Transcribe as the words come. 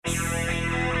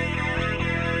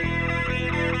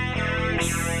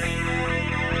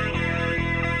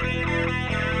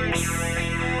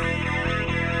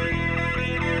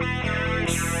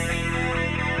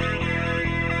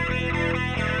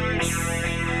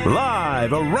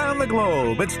Live around the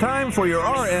globe, it's time for your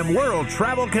RM World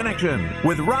Travel Connection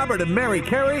with Robert and Mary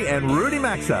Carey and Rudy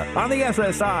Maxa on the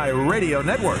SSI Radio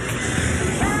Network.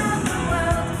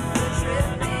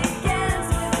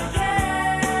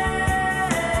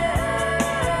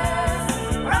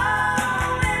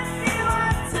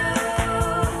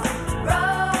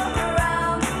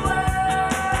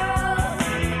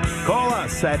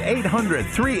 At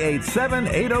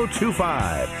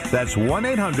 800-387-8025. That's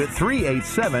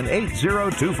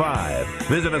 1-800-387-8025.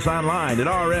 Visit us online at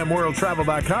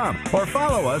rmworldtravel.com or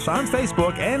follow us on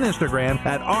Facebook and Instagram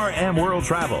at RM World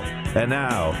Travel. And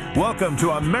now, welcome to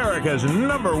America's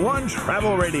 #1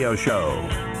 travel radio show.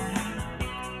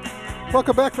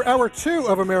 Welcome back for Hour 2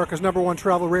 of America's #1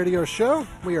 travel radio show.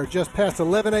 We are just past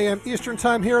 11 a.m. Eastern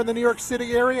Time here in the New York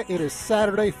City area. It is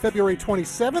Saturday, February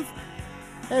 27th.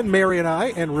 And Mary and I,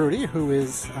 and Rudy, who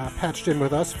is patched in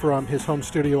with us from his home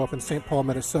studio up in St. Paul,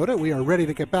 Minnesota, we are ready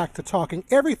to get back to talking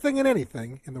everything and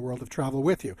anything in the world of travel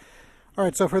with you. All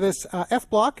right, so for this F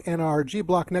block and our G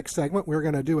block next segment, we're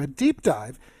going to do a deep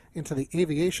dive into the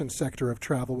aviation sector of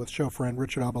travel with show friend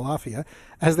Richard Abalafia,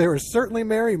 as there is certainly,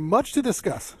 Mary, much to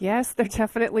discuss. Yes, there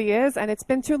definitely is, and it's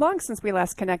been too long since we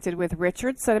last connected with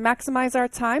Richard, so to maximize our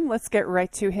time, let's get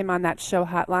right to him on that show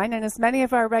hotline. And as many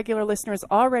of our regular listeners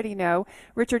already know,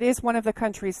 Richard is one of the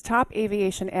country's top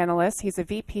aviation analysts. He's a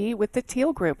VP with the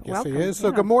Teal Group. Yes, Welcome. he is.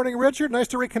 So good morning, Richard. Nice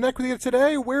to reconnect with you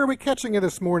today. Where are we catching you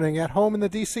this morning? At home in the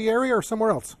D.C. area or somewhere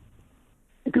else?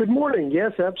 Good morning.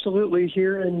 Yes, absolutely.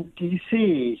 Here in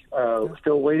D.C.,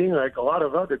 still waiting, like a lot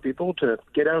of other people, to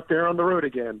get out there on the road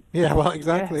again. Yeah, well,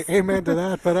 exactly. Yes. Amen to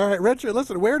that. But all right, Richard,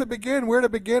 listen, where to begin? Where to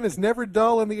begin is never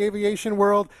dull in the aviation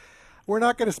world. We're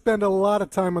not going to spend a lot of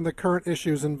time on the current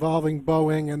issues involving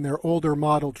Boeing and their older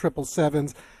model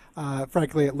 777s.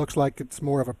 Frankly, it looks like it's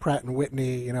more of a Pratt &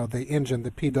 Whitney, the engine, the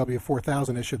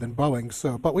PW4000 issue than Boeing.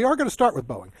 So, but we are going to start with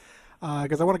Boeing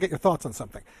because I want to get your thoughts on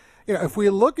something. If we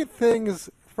look at things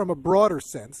from a broader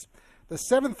sense, the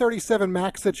 737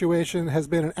 MAX situation has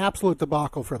been an absolute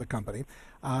debacle for the company.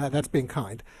 That's being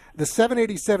kind. The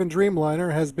 787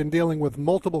 Dreamliner has been dealing with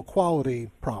multiple quality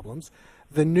problems.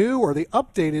 The new or the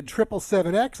updated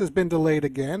 777X has been delayed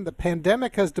again. The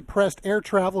pandemic has depressed air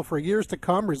travel for years to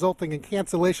come, resulting in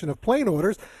cancellation of plane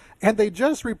orders. And they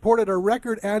just reported a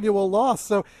record annual loss.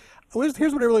 So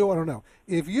here's what I really want to know.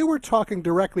 If you were talking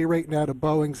directly right now to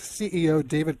Boeing's CEO,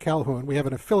 David Calhoun, we have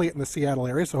an affiliate in the Seattle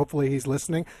area, so hopefully he's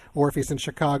listening, or if he's in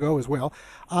Chicago as well,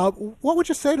 what would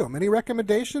you say to him? Any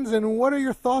recommendations, and what are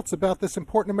your thoughts about this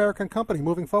important American company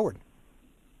moving forward?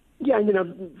 Yeah,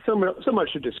 so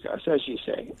much to discuss, as you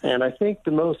say. And I think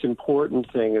the most important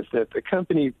thing is that the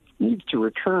company needs to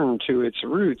return to its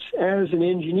roots as an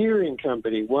engineering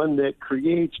company, one that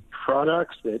creates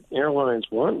products that airlines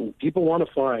want and people want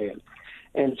to fly in.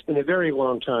 And it's been a very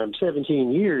long time,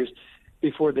 17 years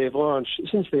since they've launched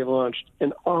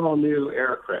an all-new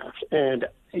aircraft. And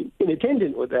in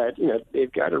attendant with that,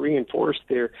 they've got to reinforce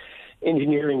their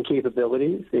engineering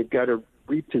capabilities. They've got to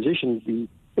reposition the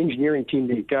engineering team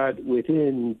they've got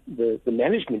within the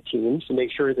management teams to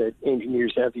make sure that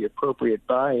engineers have the appropriate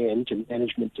buy-in to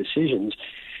management decisions.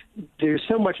 There's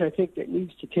so much, I think, that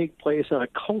needs to take place on a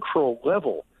cultural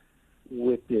level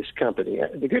with this company.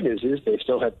 The good news is they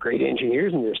still have great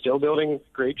engineers and they're still building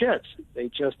great jets. They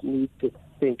just need to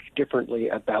think differently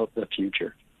about the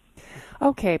future.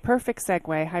 Okay, perfect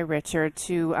segue. Hi, Richard,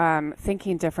 to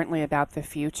thinking differently about the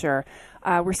future.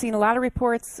 We're seeing a lot of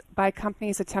reports by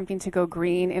companies attempting to go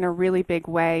green in a really big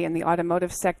way. In the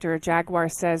automotive sector, Jaguar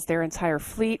says their entire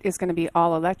fleet is going to be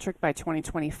all electric by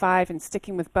 2025. And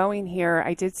sticking with Boeing here,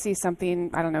 I did see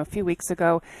something, a few weeks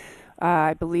ago,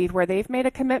 I believe, where they've made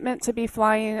a commitment to be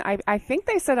flying, I think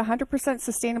they said 100%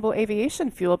 sustainable aviation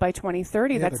fuel by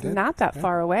 2030. Yeah, that's not that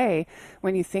far away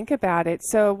when you think about it.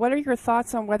 So what are your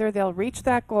thoughts on whether they'll reach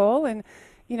that goal? And,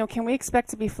 can we expect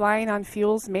to be flying on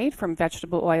fuels made from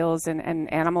vegetable oils and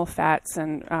animal fats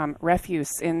and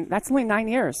refuse? That's only 9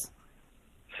 years.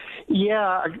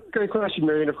 Yeah, great question,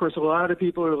 Mary. And of course, a lot of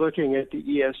people are looking at the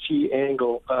ESG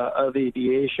angle of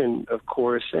aviation, of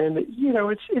course. And,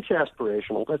 it's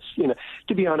aspirational.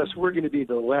 To be honest, we're going to be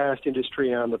the last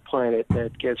industry on the planet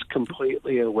that gets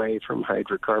completely away from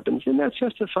hydrocarbons. And that's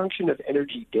just a function of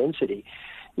energy density.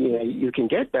 You can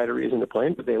get batteries in a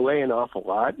plane, but they weigh an awful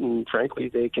lot. And frankly,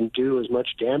 they can do as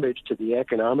much damage to the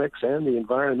economics and the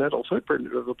environmental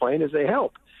footprint of the plane as they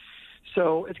help.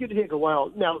 So it's going to take a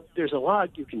while. Now, there's a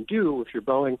lot you can do with your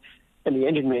Boeing and the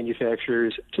engine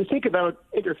manufacturers to think about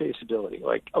interfaceability.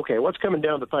 Like, okay, what's coming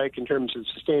down the pike in terms of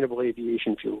sustainable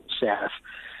aviation fuel, SAF?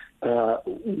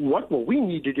 what will we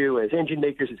need to do as engine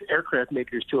makers, as aircraft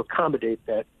makers, to accommodate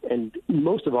that, and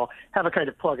most of all, have a kind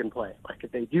of plug and play. Like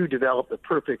if they do develop the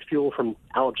perfect fuel from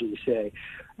algae, say,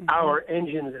 our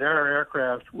engines and our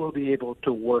aircraft will be able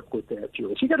to work with that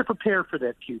fuel. So you got to prepare for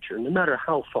that future, no matter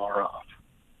how far off.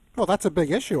 Well, that's a big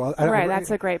issue. Right,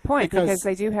 that's a great point because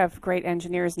they do have great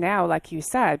engineers now, like you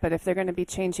said, but if they're going to be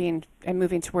changing and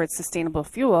moving towards sustainable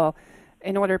fuel,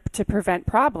 in order to prevent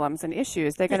problems and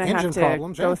issues, they're going to have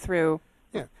to go through.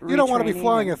 Yeah, you don't want to be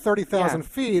flying at 30,000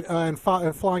 feet and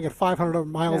flying at 500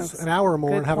 miles an hour or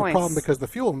more and have a problem because of the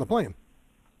fuel in the plane.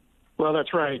 Well,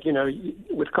 that's right. You know,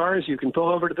 with cars, you can pull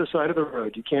over to the side of the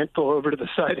road. You can't pull over to the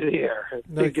side of the air.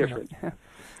 Big difference.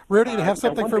 Rudy, do you have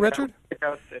something for Richard?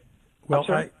 Well,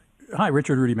 hi,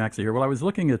 Richard. Rudy Maxey here. Well, I was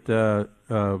looking at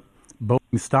Boeing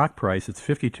stock price. Its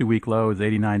 52-week low is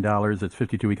 $89. Its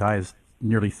 52-week high is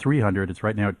nearly $300. It's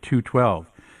right now at $212.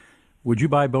 Would you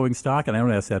buy Boeing stock? And I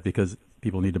don't ask that because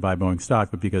people need to buy Boeing stock,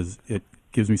 but because it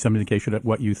gives me some indication of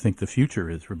what you think the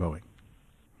future is for Boeing.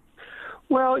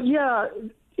 Well, yeah,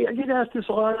 I get asked this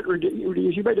a lot, Rudy,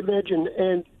 as you might imagine,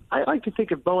 and I like to think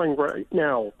of Boeing right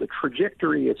now, the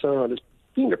trajectory it's on, as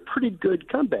being a pretty good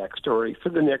comeback story for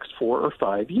the next 4 or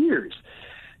 5 years.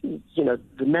 You know,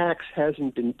 the MAX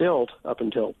hasn't been built up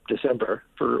until December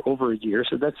for over a year,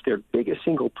 so that's their biggest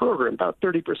single program, about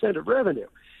 30% of revenue.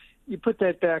 You put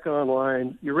that back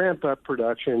online, you ramp up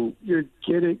production, you're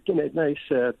getting a nice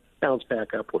bounce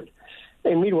back upward.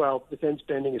 And meanwhile, defense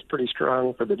spending is pretty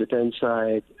strong for the defense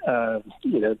side.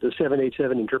 You know, the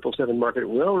 787 and 777 market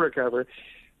will recover.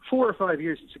 4 or 5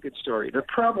 years, it's a good story. The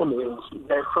problem is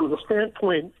that from the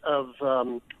standpoint of,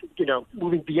 you know,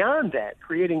 moving beyond that,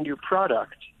 creating new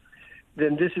product,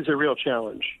 then this is a real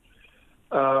challenge.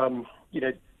 You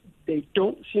know, they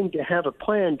don't seem to have a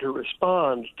plan to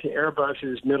respond to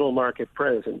Airbus's middle market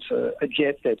presence, a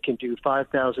jet that can do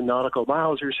 5,000 nautical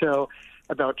miles or so,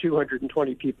 about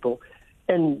 220 people.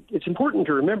 And it's important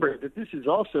to remember that this is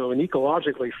also an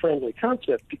ecologically friendly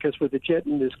concept because with a jet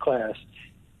in this class,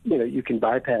 you know, you can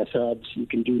bypass hubs, you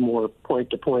can do more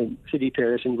point-to-point city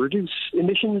pairs and reduce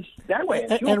emissions that way.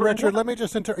 And Richard, let me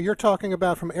just you're talking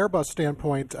about from Airbus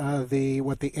standpoint, the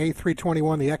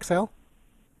A321, the XL?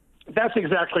 That's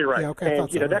exactly right. Yeah, okay,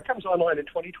 and, you know, that comes online in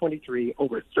 2023.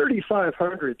 Over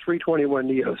 3,500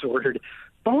 321neos ordered.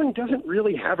 Boeing doesn't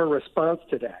really have a response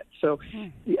to that. So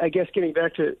I guess getting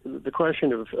back to the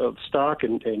question of stock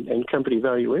and company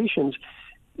valuations,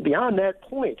 beyond that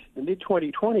point, the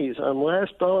mid-2020s, unless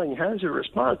Boeing has a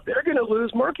response, they're going to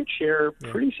lose market share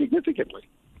pretty significantly.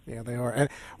 Yeah, they are. And,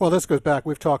 well, this goes back.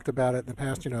 We've talked about it in the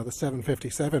past. You know, the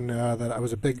 757. That I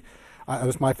was a big. It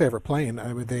was my favorite plane.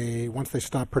 Once they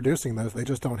stopped producing those, they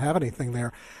just don't have anything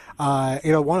there.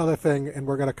 You know, one other thing, and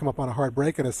we're going to come up on a hard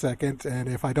break in a second. And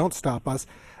if I don't stop us,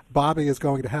 Bobby is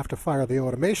going to have to fire the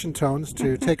automation tones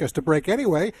to take us to break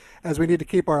anyway, as we need to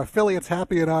keep our affiliates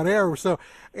happy and on air. So,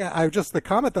 the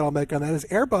comment that I'll make on that is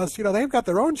Airbus. You know, they've got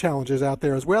their own challenges out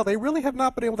there as well. They really have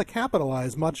not been able to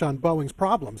capitalize much on Boeing's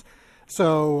problems.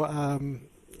 So,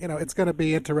 you know, it's going to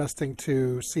be interesting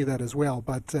to see that as well.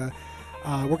 But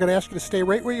we're going to ask you to stay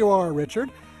right where you are,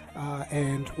 Richard.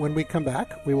 And when we come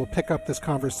back, we will pick up this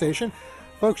conversation.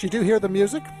 Folks, you do hear the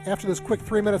music. After this quick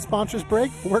 3-minute sponsors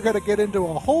break, we're going to get into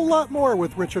a whole lot more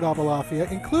with Richard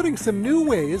Aboulafia, including some new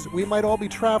ways we might all be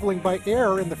traveling by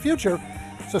air in the future.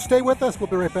 So stay with us. We'll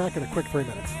be right back in a quick 3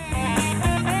 minutes.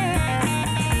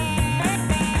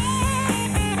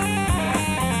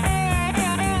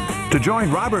 To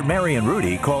join Robert, Mary, and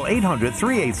Rudy, call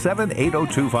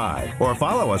 800-387-8025 or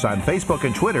follow us on Facebook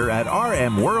and Twitter at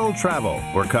RM World Travel.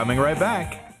 We're coming right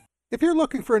back. If you're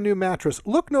looking for a new mattress,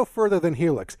 look no further than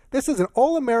Helix. This is an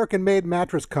all-American-made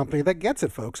mattress company that gets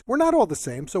it, folks. We're not all the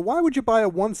same, so why would you buy a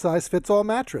one-size-fits-all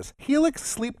mattress?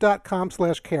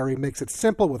 HelixSleep.com/carry makes it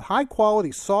simple with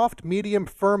high-quality, soft, medium,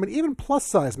 firm, and even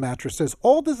plus-size mattresses,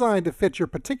 all designed to fit your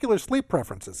particular sleep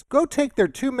preferences. Go take their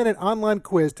 2-minute online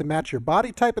quiz to match your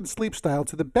body type and sleep style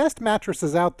to the best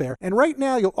mattresses out there, and right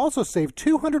now you'll also save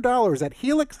 $200 at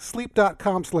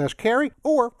HelixSleep.com/carry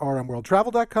or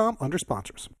rmworldtravel.com under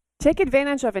sponsors. Take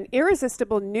advantage of an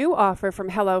irresistible new offer from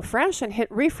HelloFresh and hit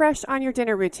refresh on your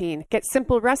dinner routine. Get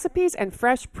simple recipes and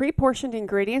fresh pre-portioned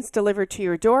ingredients delivered to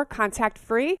your door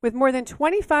contact-free. With more than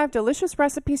 25 delicious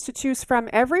recipes to choose from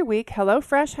every week,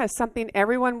 HelloFresh has something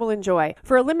everyone will enjoy.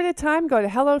 For a limited time, go to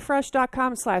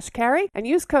HelloFresh.com/carry and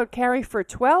use code CARRY for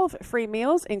 12 free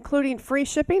meals, including free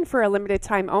shipping for a limited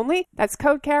time only. That's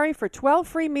code CARRY for 12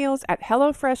 free meals at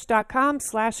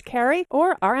HelloFresh.com/carry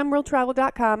or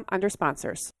rmworldtravel.com under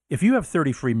sponsors. If you have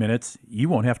 30 free minutes, you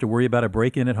won't have to worry about a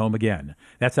break-in at home again.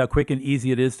 That's how quick and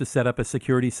easy it is to set up a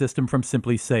security system from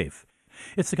Simply Safe.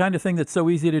 It's the kind of thing that's so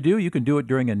easy to do, you can do it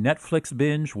during a Netflix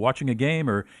binge, watching a game,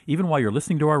 or even while you're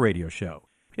listening to our radio show.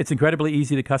 It's incredibly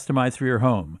easy to customize for your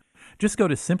home. Just go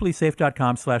to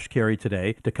simplysafe.com/carry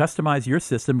today to customize your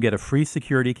system, get a free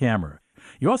security camera.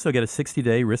 You also get a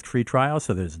 60-day risk-free trial,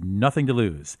 so there's nothing to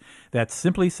lose. That's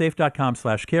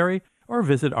simplysafe.com/carry or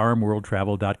visit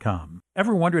rmworldtravel.com.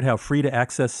 Ever wondered how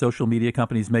free-to-access social media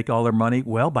companies make all their money?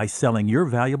 Well, by selling your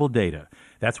valuable data.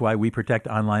 That's why we protect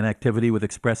online activity with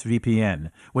ExpressVPN.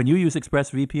 When you use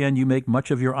ExpressVPN, you make much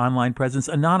of your online presence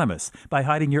anonymous by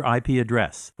hiding your IP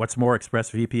address. What's more,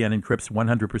 ExpressVPN encrypts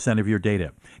 100% of your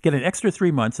data. Get an extra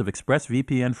 3 months of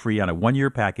ExpressVPN free on a 1-year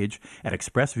package at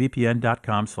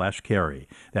expressvpn.com/carry.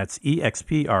 That's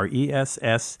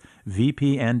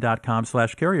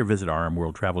EXPRESSVPN.com/carry, or visit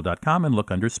rmworldtravel.com and look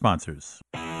under sponsors.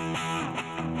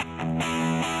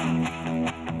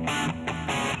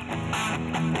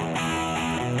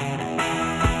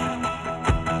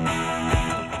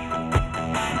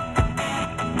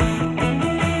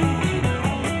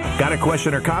 Got a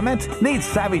question or comment? Need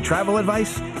savvy travel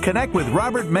advice? Connect with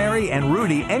Robert, Mary, and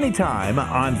Rudy anytime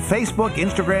on Facebook,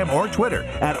 Instagram, or Twitter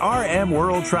at RM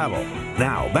World Travel.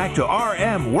 Now, back to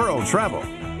RM World Travel.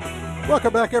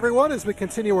 Welcome back, everyone, as we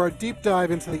continue our deep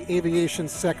dive into the aviation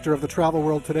sector of the travel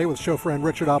world today with show friend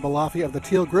Richard Abalafi of the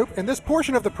Teal Group. And this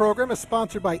portion of the program is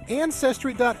sponsored by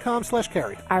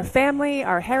Ancestry.com/carry. Our family,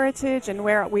 our heritage, and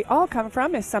where we all come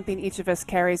from is something each of us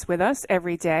carries with us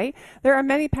every day. There are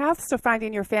many paths to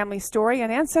finding your family story,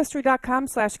 and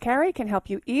Ancestry.com/carry can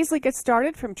help you easily get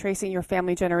started from tracing your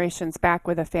family generations back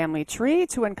with a family tree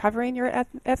to uncovering your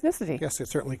ethnicity. Yes, it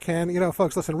certainly can. You know,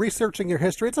 folks, listen, researching your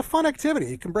history, it's a fun activity.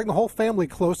 You can bring the whole family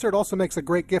closer. It also makes a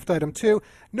great gift item, too.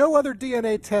 No other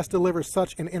DNA test delivers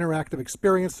such an interactive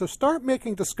experience, so start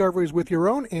making discoveries with your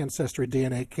own Ancestry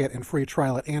DNA kit and free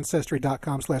trial at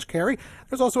Ancestry.com/carry.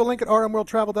 There's also a link at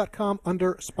rmworldtravel.com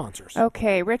under sponsors.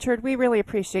 Okay, Richard, we really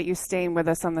appreciate you staying with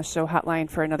us on the show hotline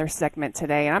for another segment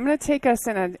today. And I'm going to take us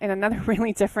in another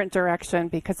really different direction,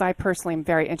 because I personally am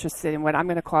very interested in what I'm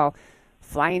going to call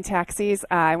flying taxis.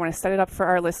 I want to set it up for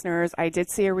our listeners. I did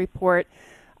see a report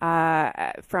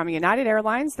from United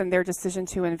Airlines and their decision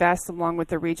to invest, along with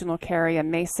the regional carrier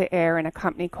Mesa Air, in a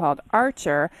company called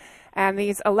Archer. And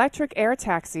these electric air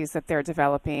taxis that they're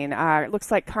developing, it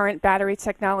looks like current battery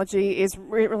technology is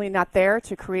really not there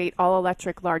to create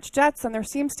all-electric large jets, and there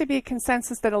seems to be a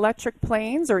consensus that electric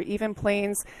planes, or even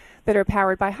planes that are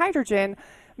powered by hydrogen,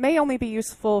 may only be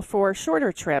useful for shorter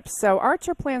trips. So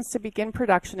Archer plans to begin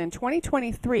production in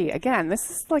 2023. Again, this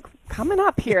is like coming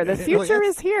up here. The future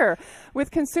is here,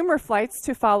 with consumer flights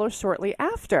to follow shortly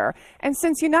after. And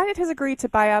since United has agreed to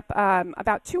buy up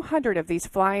about 200 of these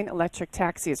flying electric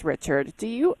taxis, Richard, do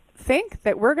you think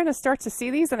that we're going to start to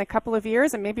see these in a couple of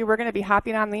years, and maybe we're going to be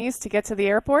hopping on these to get to the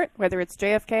airport, whether it's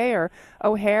JFK or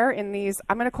O'Hare, in these,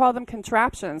 I'm going to call them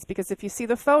contraptions, because if you see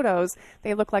the photos,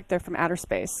 they look like they're from outer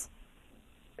space.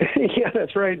 Yeah,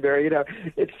 that's right, Barry. You know,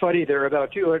 it's funny. There are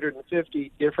about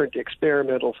 250 different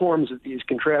experimental forms of these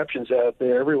contraptions out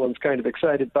there. Everyone's kind of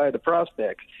excited by the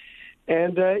prospects.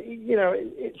 And, you know,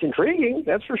 it's intriguing,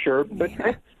 that's for sure. But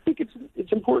I think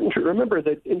it's important to remember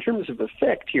that in terms of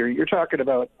effect here, you're talking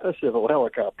about a civil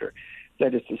helicopter.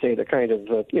 That is to say, the kind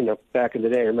of, you know, back in the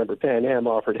day, I remember Pan Am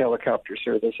offered helicopter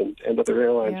service, and other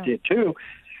airlines did too.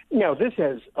 Now, this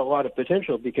has a lot of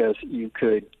potential because you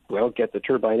could, well, get the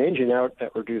turbine engine out.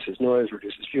 That reduces noise,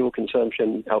 reduces fuel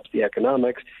consumption, helps the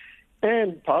economics.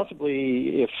 And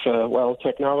possibly, if, well,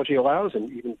 technology allows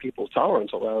and even people's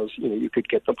tolerance allows, you know, you could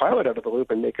get the pilot out of the loop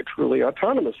and make a truly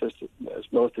autonomous system, as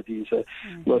most of these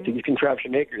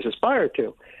contraption makers aspire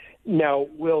to. Now,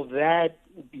 will that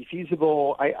be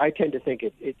feasible? I tend to think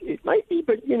it might be,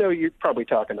 but, you know, you're probably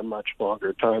talking a much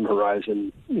longer time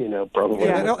horizon, you know, probably.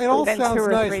 Yeah, it all sounds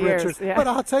nice, Richard. Yeah. But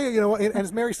I'll tell you, you know, and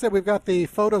as Mary said, we've got the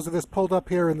photos of this pulled up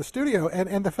here in the studio,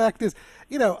 and the fact is,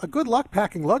 you know, a good luck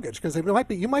packing luggage, because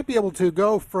you might be able to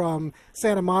go from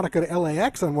Santa Monica to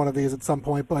LAX on one of these at some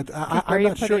point, but I'm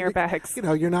not sure. Your bags? You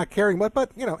know, you're not carrying much,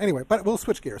 but, you know, anyway, but we'll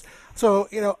switch gears. So,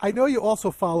 you know, I know you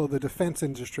also follow the defense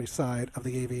industry side of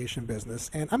the aviation business,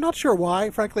 and I'm not sure why.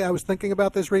 Frankly, I was thinking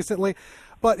about this recently,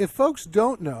 but if folks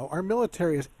don't know, our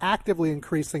military is actively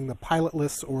increasing the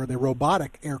pilotless or the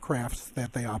robotic aircrafts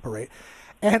that they operate.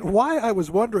 And why I was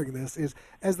wondering this is,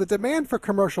 as the demand for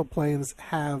commercial planes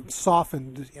have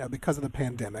softened, you know, because of the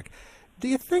pandemic, do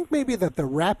you think maybe that the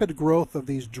rapid growth of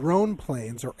these drone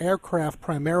planes or aircraft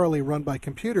primarily run by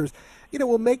computers, you know,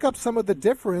 will make up some of the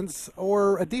difference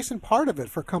or a decent part of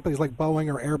it for companies like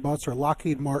Boeing or Airbus or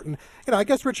Lockheed Martin? You know, I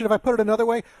guess, Richard, if I put it another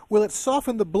way, will it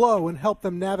soften the blow and help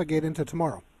them navigate into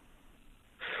tomorrow?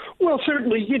 Well,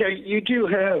 certainly, you do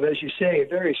have, as you say, a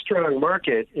very strong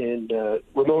market in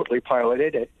remotely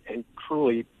piloted and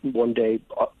truly one day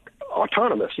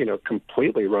autonomous,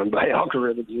 completely run by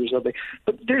algorithms or something.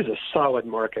 But there's a solid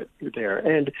market there.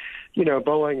 And,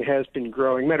 Boeing has been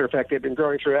growing. Matter of fact, they've been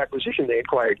growing through acquisition. They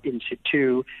acquired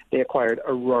In-Situ. They acquired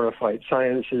Aurora Flight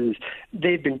Sciences.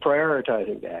 They've been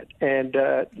prioritizing that. And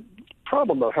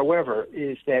problem, however,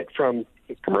 is that from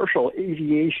a commercial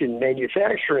aviation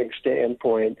manufacturing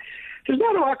standpoint, there's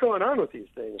not a lot going on with these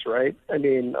things, right? I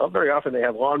mean, very often they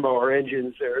have lawnmower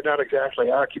engines. They're not exactly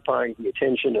occupying the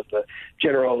attention of the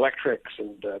General Electrics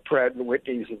and Pratt &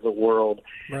 Whitneys of the world.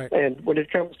 Right. And when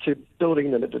it comes to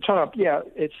building them at the top,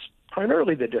 it's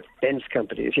primarily the defense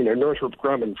companies, Northrop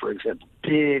Grumman, for example,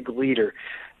 big leader.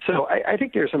 So I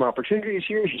think there's some opportunities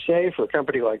here, as you say, for a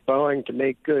company like Boeing to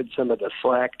make good some of the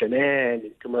slack demand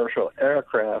in commercial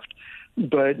aircraft.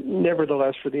 But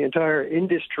nevertheless, for the entire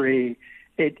industry,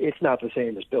 it's not the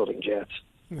same as building jets.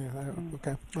 Yeah,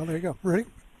 okay. Well, there you go. Rudy?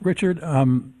 Richard,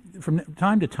 from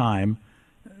time to time,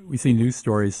 we see news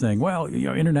stories saying, well,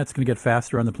 Internet's going to get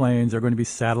faster on the planes. There are going to be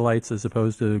satellites as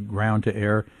opposed to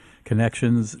ground-to-air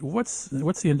connections. What's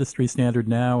the industry standard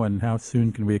now, and how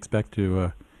soon can we expect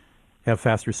to have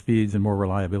faster speeds and more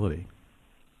reliability?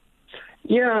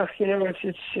 Yeah,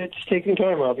 it's taking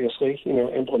time, obviously.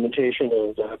 Implementation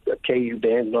of the KU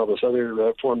band and all those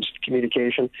other forms of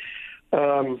communication.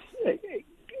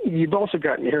 You've also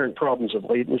got inherent problems of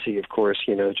latency, of course,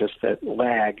 just that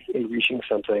lag in reaching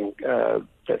something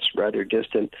that's rather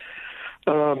distant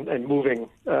and moving.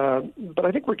 But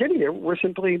I think we're getting there. We're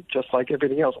simply, just like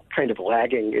everything else, kind of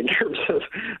lagging in terms of,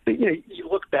 you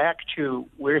look back to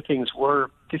where things were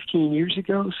 15 years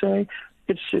ago, say,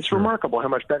 it's Sure. remarkable how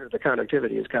much better the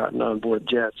connectivity has gotten on board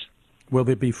jets. Will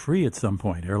they be free at some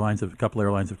point? A couple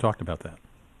airlines have talked about that.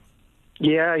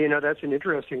 Yeah, that's an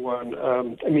interesting one.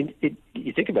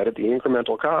 You think about it, the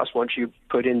incremental cost, once you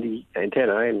put in the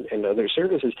antenna and other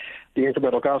services, the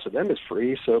incremental cost of them is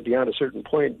free. So beyond a certain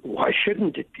point, why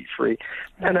shouldn't it be free?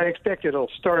 And I expect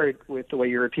it'll start with the way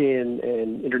European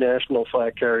and international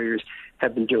flag carriers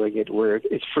have been doing it, where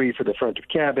it's free for the front of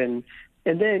cabin,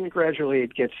 and then gradually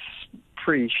it gets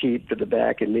pretty cheap for the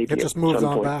back, and maybe it just moves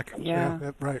on point back.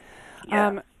 Yeah. Right.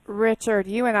 Yeah. Richard,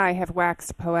 you and I have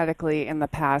waxed poetically in the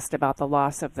past about the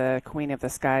loss of the Queen of the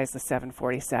Skies, the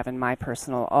 747. My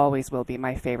personal, always will be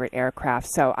my favorite aircraft.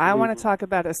 So I want to talk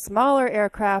about a smaller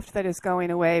aircraft that is going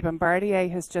away. Bombardier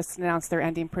has just announced they're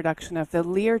ending production of the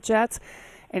Learjet,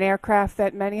 an aircraft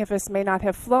that many of us may not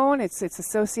have flown. It's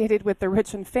associated with the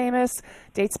rich and famous,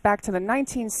 dates back to the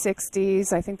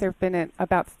 1960s. I think there have been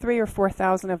about 3,000 or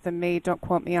 4,000 of them made. Don't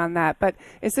quote me on that. But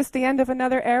is this the end of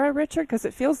another era, Richard? Because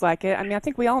it feels like it. I mean, I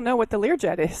think we all know what the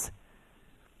Learjet is.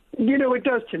 It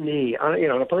does to me.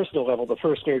 On a personal level, the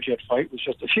first Learjet flight was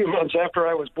just a few months after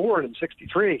I was born in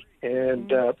 '63,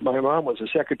 and my mom was a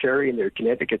secretary in their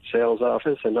Connecticut sales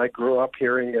office, and I grew up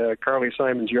hearing Carly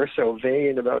Simon's "You're so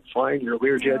vain" about flying your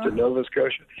Learjet to Nova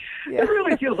Scotia. Yeah. It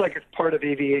really feels like it's part of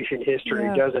aviation history,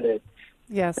 doesn't it?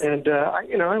 Yes. And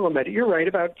I lament it. You're right.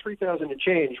 About 3,000 and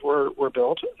change were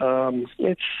built.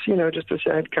 It's just a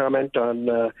sad comment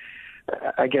on.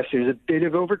 I guess there's a bit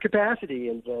of overcapacity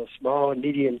in the small and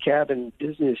medium cabin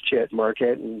business jet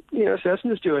market, and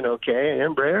Cessna's doing okay, and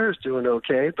Embraer's doing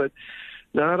okay, but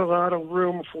not a lot of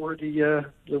room for the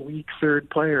weak third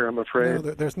player, I'm afraid.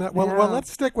 No, there's not. Well, let's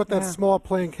stick with that small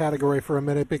plane category for a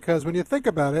minute, because when you think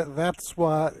about it, that's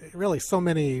what really so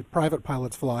many private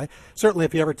pilots fly. Certainly,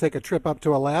 if you ever take a trip up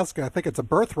to Alaska, I think it's a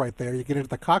birthright there. You get into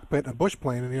the cockpit in a bush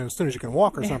plane, and as soon as you can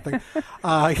walk or something.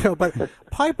 But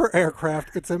Piper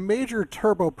Aircraft, it's a major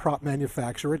turboprop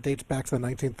manufacturer. It dates back to the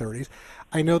 1930s.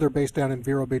 I know they're based down in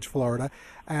Vero Beach, Florida.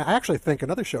 I actually think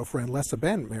another show friend, Les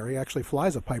Ben, Mary, actually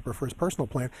flies a Piper for his personal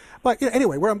plane. But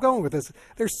anyway, where I'm going with this,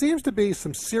 there seems to be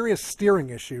some serious steering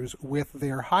issues with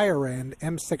their higher-end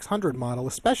M600 model,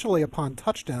 especially upon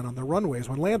touchdown on the runways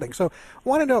when landing. So I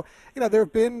want to know, there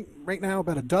have been right now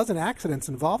about a dozen accidents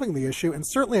involving the issue, and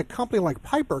certainly a company like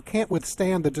Piper can't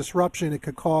withstand the disruption it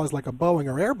could cause like a Boeing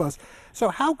or Airbus. So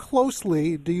how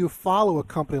closely do you follow a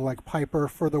company like Piper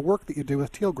for the work that you do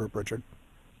with Teal Group, Richard?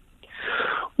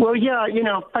 Well, yeah,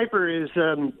 Piper is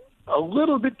a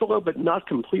little bit below, but not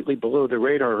completely below the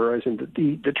radar horizon.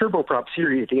 The turboprop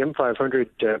series, the M500,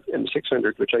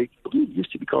 M600, which I believe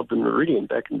used to be called the Meridian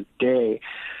back in the day,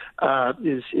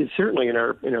 is certainly in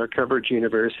our coverage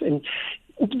universe. And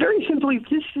Very simply,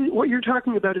 this is what you're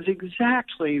talking about is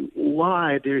exactly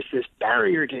why there's this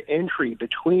barrier to entry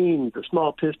between the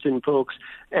small piston folks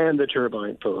and the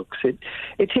turbine folks.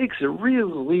 It takes a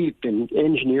real leap in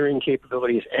engineering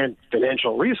capabilities and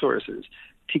financial resources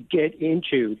to get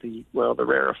into the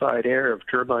rarefied air of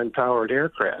turbine-powered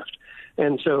aircraft.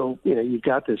 And so, you've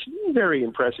got this very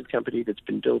impressive company that's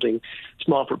been building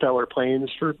small propeller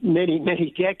planes for many,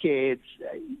 many decades.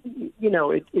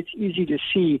 It's easy to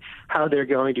see how they're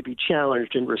going to be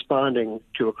challenged in responding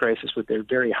to a crisis with their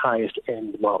very highest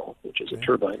end model, which is a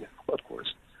turbine, of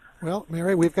course. Well,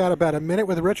 Mary, we've got about a minute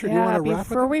with Richard. Yeah, you want to wrap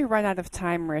before we run out of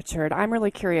time, Richard, I'm really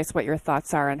curious what your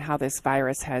thoughts are on how this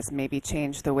virus has maybe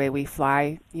changed the way we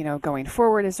fly, going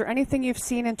forward. Is there anything you've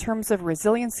seen in terms of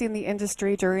resiliency in the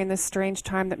industry during this strange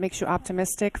time that makes you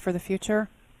optimistic for the future?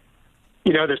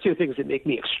 There's two things that make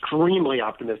me extremely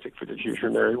optimistic for the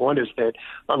future, Mary. One is that,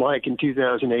 unlike in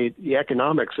 2008, the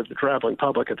economics of the traveling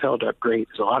public have held up great.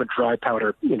 There's a lot of dry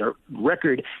powder,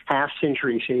 record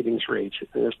half-century savings rates.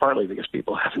 And it's partly because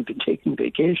people haven't been taking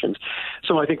vacations.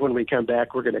 So I think when we come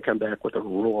back, we're going to come back with a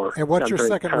roar. And what's your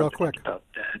second, real quick? About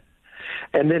that.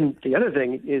 And then the other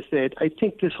thing is that I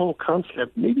think this whole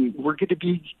concept, maybe we're going to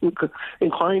be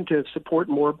inclined to support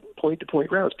more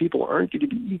point-to-point routes. People aren't going to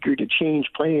be eager to change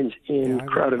planes in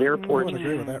crowded airports. I would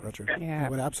agree with that, Richard. Yeah. I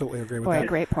would absolutely agree with Boy, that. A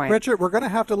great point. Richard, we're going to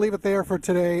have to leave it there for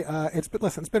today. It's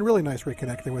been really nice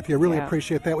reconnecting with you. Really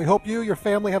appreciate that. We hope you, your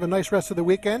family, have a nice rest of the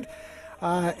weekend.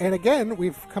 And again,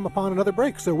 we've come upon another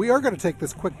break, so we are going to take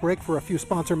this quick break for a few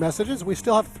sponsor messages. We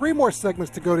still have 3 more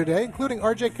segments to go today, including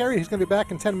RJ Carey. He's going to be back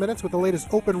in 10 minutes with the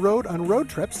latest open road on road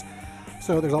trips.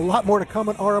 So there's a lot more to come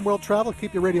on RM World Travel.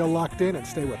 Keep your radio locked in and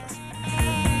stay with us.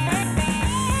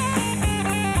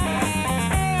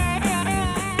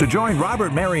 To join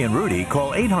Robert, Mary, and Rudy,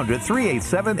 call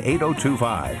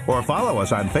 800-387-8025 or follow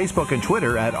us on Facebook and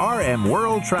Twitter at RM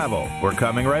World Travel. We're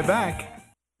coming right back.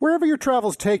 Wherever your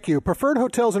travels take you, Preferred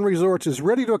Hotels and Resorts is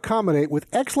ready to accommodate with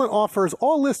excellent offers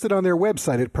all listed on their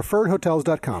website at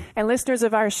preferredhotels.com. And listeners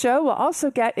of our show will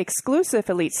also get exclusive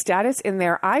elite status in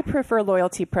their I Prefer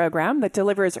loyalty program that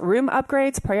delivers room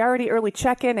upgrades, priority early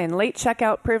check-in and late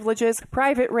checkout privileges,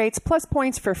 private rates, plus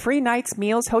points for free nights,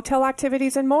 meals, hotel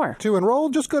activities, and more. To enroll,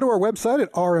 just go to our website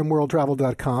at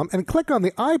rmworldtravel.com and click on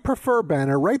the I Prefer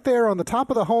banner right there on the top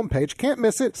of the homepage. Can't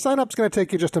miss it. Sign-up's going to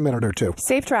take you just a minute or two.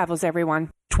 Safe travels, everyone.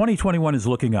 2021 is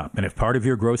looking up, and if part of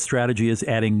your growth strategy is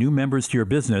adding new members to your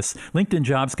business, LinkedIn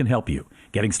Jobs can help you.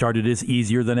 Getting started is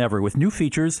easier than ever with new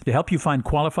features to help you find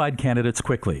qualified candidates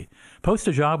quickly. Post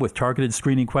a job with targeted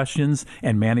screening questions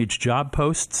and manage job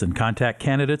posts and contact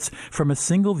candidates from a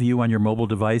single view on your mobile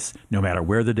device, no matter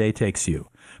where the day takes you.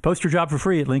 Post your job for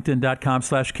free at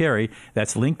linkedin.com/carry.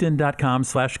 That's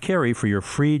linkedin.com/carry for your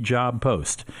free job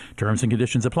post. Terms and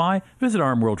conditions apply. Visit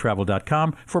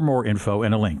rmworldtravel.com for more info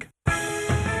and a link.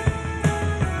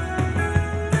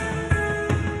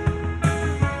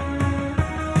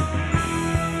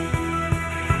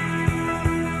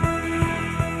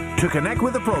 To connect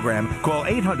with the program, call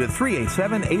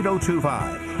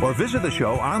 800-387-8025 or visit the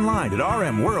show online at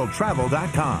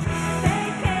rmworldtravel.com.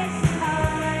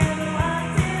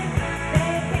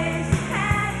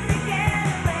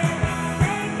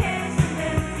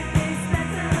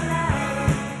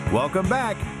 Welcome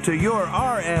back to your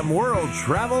RM World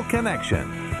Travel Connection.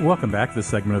 Welcome back. This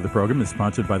segment of the program is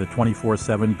sponsored by the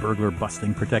 24/7 burglar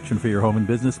busting protection for your home and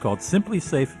business called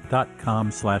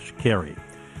simplysafe.com/carry.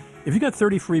 If you got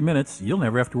 30 free minutes, you'll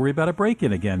never have to worry about a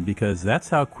break-in again, because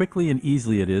that's how quickly and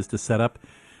easily it is to set up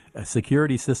a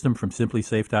security system from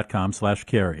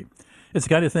simplysafe.com/carry. It's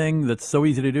the kind of thing that's so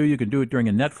easy to do, you can do it during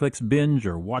a Netflix binge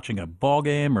or watching a ball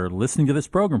game or listening to this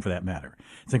program for that matter.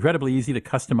 It's incredibly easy to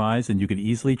customize, and you can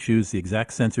easily choose the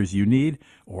exact sensors you need,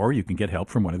 or you can get help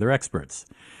from one of their experts.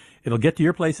 It'll get to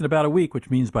your place in about a week,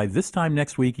 which means by this time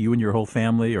next week, you and your whole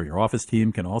family or your office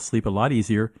team can all sleep a lot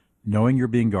easier knowing you're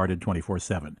being guarded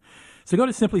 24/7. So go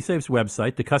to SimpliSafe's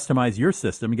website to customize your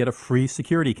system and get a free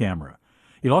security camera.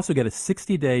 You'll also get a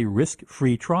 60-day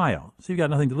risk-free trial, so you've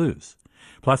got nothing to lose.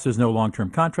 Plus, there's no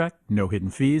long-term contract, no hidden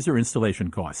fees or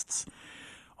installation costs.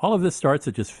 All of this starts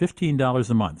at just $15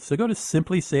 a month. So go to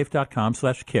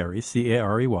simplysafe.com/carry,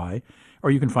 C-A-R-E-Y, or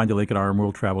you can find a link at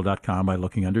rmworldtravel.com by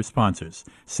looking under sponsors.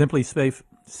 SimpliSafe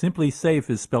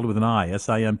is spelled with an I,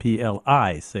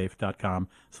 S-I-M-P-L-I,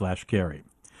 safe.com/carry.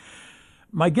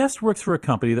 My guest works for a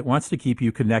company that wants to keep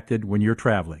you connected when you're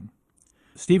traveling.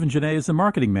 Stephen Genet is the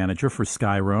marketing manager for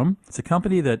SkyRoam. It's a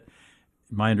company that,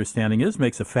 my understanding is,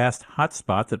 makes a fast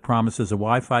hotspot that promises a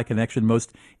Wi-Fi connection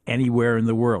most anywhere in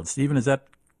the world. Stephen, is that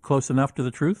close enough to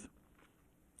the truth?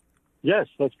 Yes,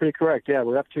 that's pretty correct. Yeah,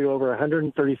 we're up to over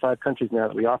 135 countries now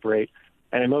that we operate.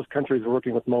 And in most countries, we're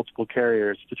working with multiple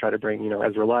carriers to try to bring,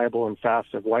 as reliable and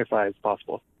fast of Wi-Fi as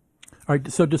possible. All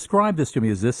right, so describe this to me.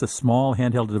 Is this a small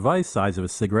handheld device, size of a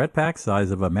cigarette pack,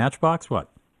 size of a matchbox? What?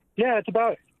 Yeah, it's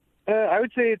about, I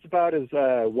would say it's about as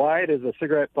wide as a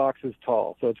cigarette box is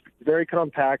tall. So it's very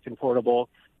compact and portable.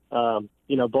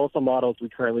 Both the models we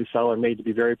currently sell are made to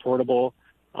be very portable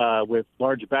with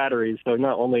large batteries. So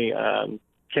not only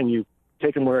can you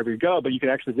take them wherever you go, but you can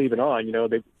actually leave it on.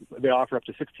 They offer up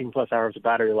to 16 plus hours of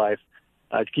battery life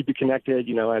to keep you connected,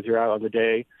 as you're out on the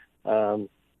day,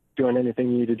 doing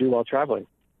anything you need to do while traveling.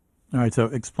 All right, so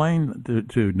explain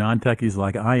to non-techies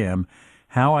like I am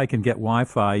how I can get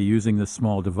Wi-Fi using this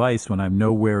small device when I'm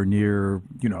nowhere near,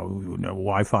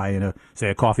 Wi-Fi in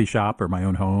a coffee shop or my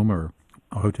own home or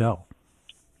a hotel.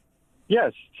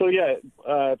 Yes. So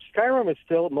Skyroam is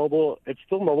still mobile. It's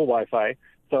still mobile Wi-Fi.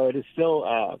 So it is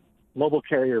still mobile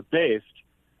carrier based.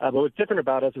 But what's different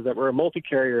about us is that we're a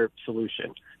multi-carrier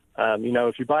solution.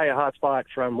 If you buy a hotspot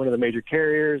from one of the major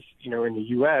carriers, in the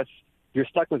U.S., you're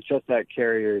stuck with just that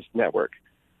carrier's network.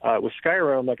 With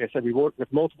Skyroam, like I said, we work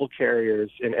with multiple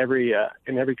carriers in every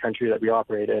country that we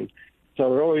operate in. So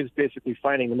we're always basically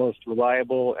finding the most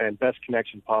reliable and best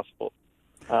connection possible.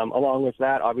 Along with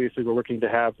that, obviously, we're working to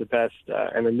have the best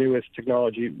and the newest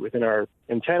technology within our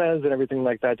antennas and everything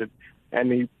like that.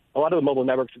 A lot of the mobile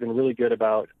networks have been really good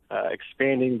about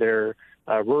expanding their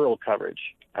rural coverage.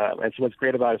 And so what's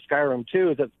great about Skyroam,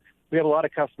 too, is that we have a lot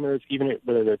of customers, even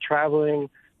whether they're traveling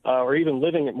or even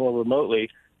living it more remotely,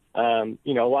 a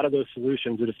lot of those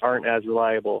solutions just aren't as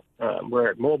reliable,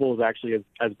 where mobile is actually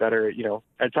as better,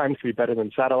 at times can be better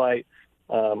than satellite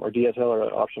or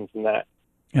DSL options than that.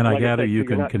 And I gather you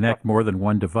can connect more than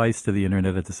one device to the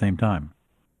internet at the same time.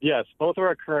 Yes, both of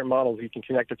our current models, you can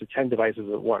connect up to 10 devices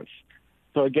at once.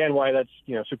 So again, why that's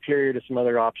superior to some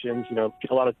other options.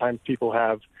 A lot of times people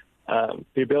have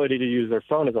the ability to use their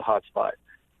phone as a hotspot,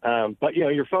 but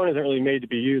your phone isn't really made to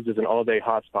be used as an all-day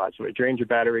hotspot, so it drains your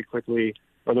battery quickly.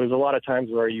 Or there's a lot of times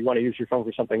where you want to use your phone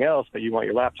for something else, but you want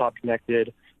your laptop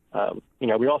connected.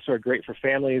 We also are great for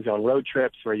families on road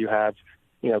trips where you have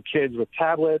kids with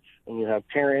tablets and you have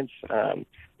parents.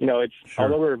 It's sure.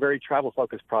 Although we're a very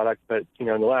travel-focused product, but in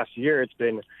the last year it's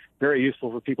been very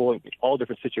useful for people in all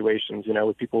different situations.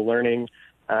 With people learning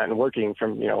and working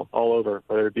from all over,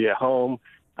 whether it be at home,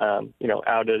 out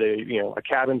at a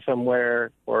cabin somewhere,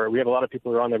 or we have a lot of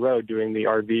people who are on the road doing the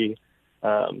RV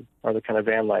or the kind of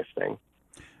van life thing.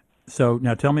 So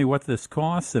now tell me what this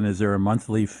costs, and is there a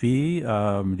monthly fee?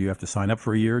 Do you have to sign up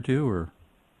for a year or two, or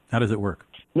how does it work?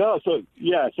 No, so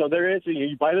there is.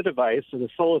 You buy the device. So the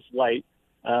Solus Lite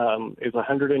is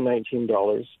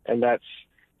 $119, and that's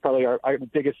probably our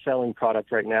biggest selling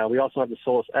product right now. We also have the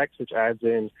Solus X, which adds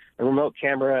in a remote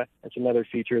camera and some other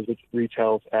features, which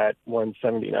retails at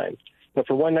 $179. But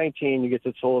for $119, you get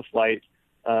the Solus Lite.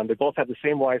 They both have the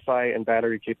same Wi-Fi and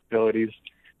battery capabilities.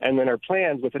 And then our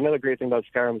plans, with another great thing about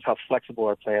Skyroam is how flexible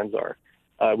our plans are.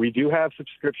 We do have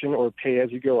subscription or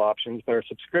pay-as-you-go options, but our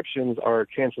subscriptions are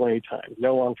cancel anytime,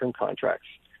 no long-term contracts.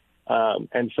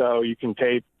 And so you can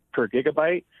pay per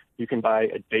gigabyte. You can buy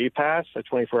a day pass, a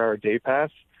 24-hour day pass,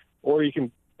 or you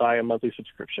can buy a monthly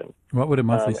subscription. What would a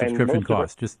monthly subscription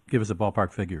cost? Just give us a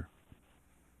ballpark figure.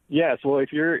 Yes, well,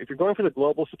 if you're going for the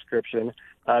global subscription,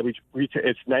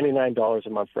 it's $99 a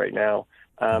month right now.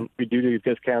 We do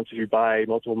discounts if you buy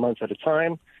multiple months at a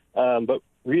time. But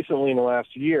recently, in the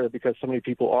last year, because so many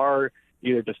people are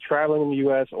either just traveling in the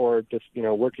U.S. or just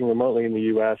working remotely in the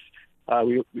U.S.,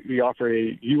 we offer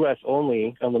a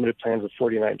U.S.-only unlimited plans of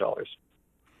 $49.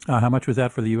 How much was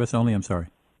that for the U.S. only? I'm sorry.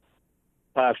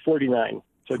 $49.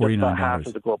 So just about half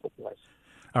of the global price.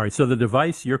 All right. So the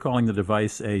device, you're calling the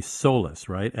device a Solus,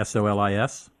 right?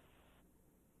 SOLIS?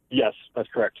 Yes, that's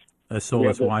correct. A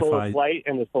Solus Wi-Fi. The Solus Lite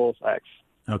and the Solus X.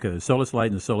 Okay. The Solus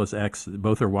Lite and the Solus X,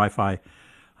 both are Wi-Fi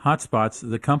hotspots.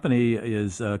 The company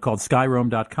is called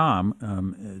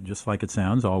Skyroam.com, just like it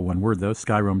sounds, all one word though,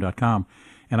 Skyroam.com.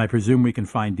 And I presume we can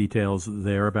find details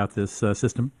there about this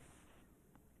system?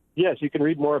 Yes, you can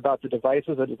read more about the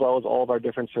devices as well as all of our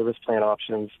different service plan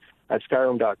options at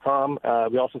Skyroam.com.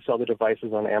 We also sell the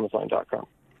devices on Amazon.com.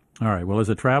 All right. Well, as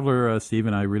a traveler,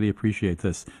 Stephen, I really appreciate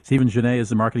this. Stephen Genet is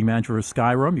the marketing manager of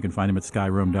Skyroam. You can find him at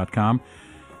Skyroam.com.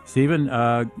 Stephen,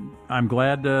 I'm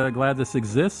glad this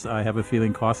exists. I have a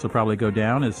feeling costs will probably go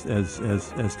down as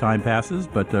time passes,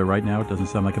 but right now it doesn't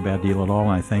sound like a bad deal at all,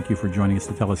 and I thank you for joining us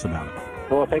to tell us about it.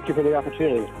 Well, thank you for the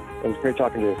opportunity. It was great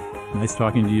talking to you. Nice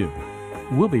talking to you.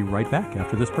 We'll be right back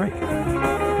after this break.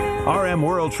 RM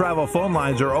World Travel phone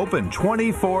lines are open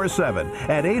 24/7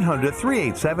 at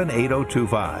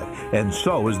 800-387-8025. And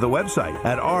so is the website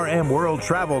at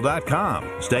rmworldtravel.com.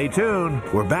 Stay tuned.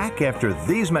 We're back after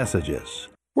these messages.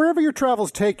 Wherever your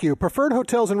travels take you, Preferred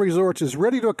Hotels and Resorts is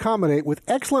ready to accommodate with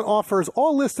excellent offers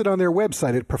all listed on their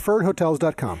website at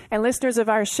preferredhotels.com. And listeners of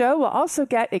our show will also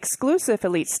get exclusive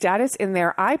elite status in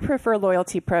their I Prefer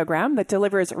loyalty program that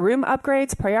delivers room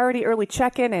upgrades, priority early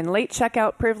check-in and late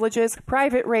checkout privileges,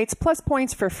 private rates, plus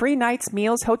points for free nights,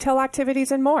 meals, hotel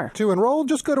activities, and more. To enroll,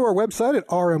 just go to our website at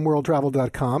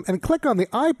rmworldtravel.com and click on the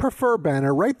I Prefer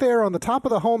banner right there on the top of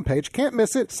the homepage. Can't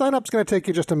miss it. Sign up's going to take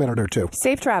you just a minute or two.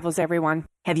 Safe travels, everyone.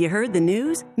 Have you heard the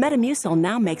news? Metamucil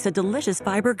now makes a delicious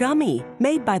fiber gummy.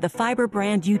 Made by the fiber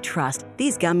brand you trust,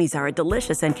 these gummies are a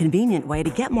delicious and convenient way to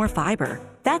get more fiber.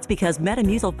 That's because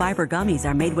Metamucil fiber gummies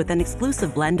are made with an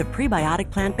exclusive blend of prebiotic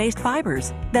plant-based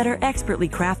fibers that are expertly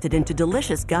crafted into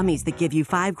delicious gummies that give you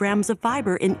 5 grams of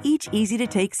fiber in each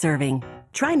easy-to-take serving.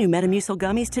 Try new Metamucil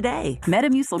gummies today.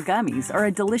 Metamucil gummies are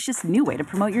a delicious new way to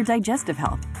promote your digestive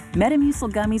health.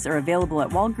 Metamucil gummies are available at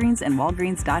Walgreens and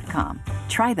Walgreens.com.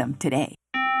 Try them today.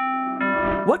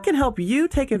 What can help you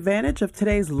take advantage of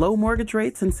today's low mortgage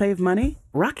rates and save money?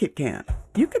 Rocket can.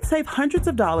 You could save hundreds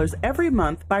of dollars every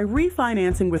month by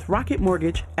refinancing with Rocket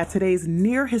Mortgage at today's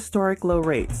near historic low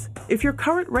rates. If your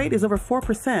current rate is over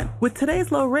 4%, with today's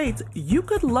low rates, you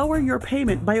could lower your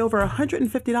payment by over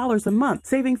 $150 a month,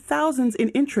 saving thousands in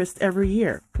interest every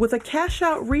year. With a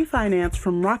cash-out refinance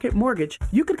from Rocket Mortgage,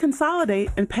 you could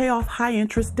consolidate and pay off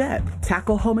high-interest debt,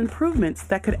 tackle home improvements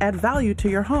that could add value to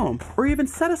your home, or even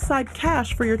set aside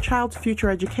cash for your child's future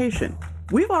education.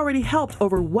 We've already helped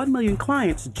over 1 million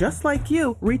clients just like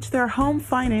you reach their home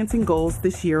financing goals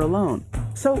this year alone.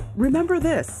 So remember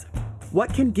this.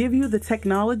 What can give you the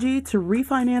technology to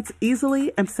refinance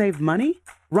easily and save money?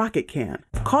 Rocket can.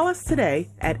 Call us today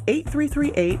at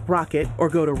 8338-ROCKET or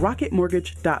go to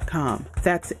rocketmortgage.com.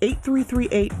 That's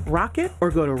 8338-ROCKET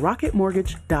or go to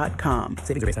rocketmortgage.com.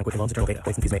 Savings are based on quick loans, internal data.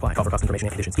 Points and fees may apply. Call for cost information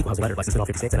and conditions. Equal housing lender. Licensed in all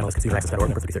 50 states. NMLS Consumer Access.org.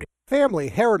 Number 3030. Family,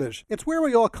 heritage. It's where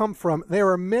we all come from. There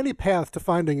are many paths to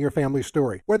finding your family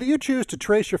story. Whether you choose to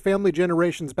trace your family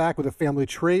generations back with a family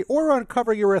tree or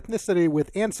uncover your ethnicity with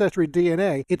Ancestry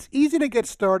DNA, it's easy to get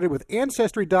started with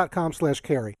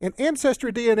Ancestry.com/carry. An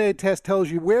Ancestry DNA test tells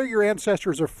you where your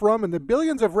ancestors are from, and the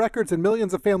billions of records and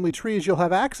millions of family trees you'll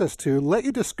have access to let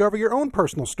you discover your own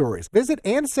personal stories. Visit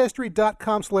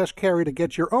Ancestry.com/carry to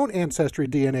get your own Ancestry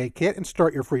DNA kit and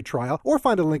start your free trial, or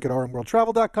find a link at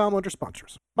rmworldtravel.com under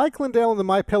sponsors. Mike Lindell and the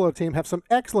MyPillow team have some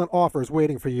excellent offers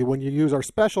waiting for you when you use our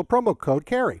special promo code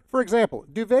CARRY. For example,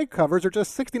 duvet covers are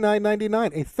just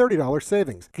 $69.99, a $30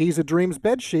 savings. Giza Dreams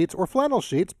bed sheets or flannel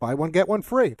sheets, buy one, get one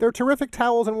free. Their terrific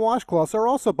towels and washcloths are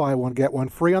also buy one, get one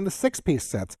free on the 6-piece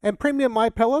sets. And premium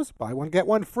MyPillows, buy one, get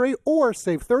one free, or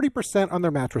save 30% on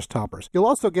their mattress toppers. You'll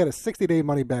also get a 60-day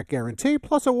money-back guarantee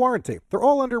plus a warranty. They're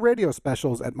all under radio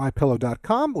specials at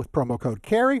MyPillow.com with promo code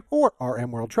CARRY or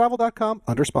rmworldtravel.com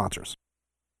under sponsors.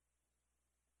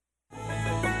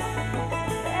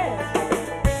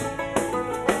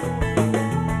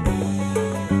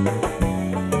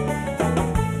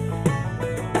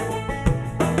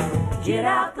 Get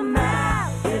out the map,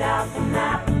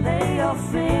 and lay your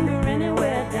finger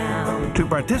anywhere down. To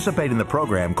participate in the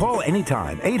program, call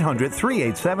anytime,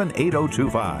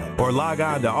 800-387-8025, or log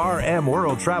on to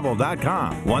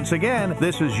rmworldtravel.com. Once again,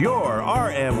 this is your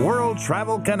RM World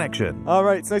Travel Connection. All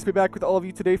right, it's nice to be back with all of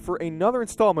you today for another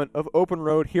installment of Open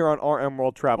Road here on RM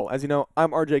World Travel. As you know,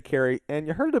 I'm RJ Carey, and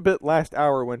you heard it a bit last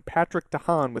hour when Patrick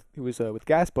Tahan, who was with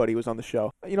Gas Buddy, was on the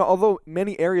show. You know, although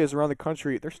many areas around the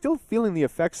country, they're still feeling the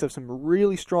effects of some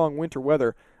really strong winter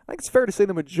weather, I think it's fair to say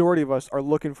the majority of us are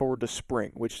looking forward to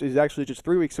spring, which is actually just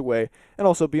 3 weeks away, and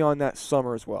also beyond that,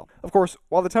 summer as well. Of course,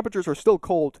 while the temperatures are still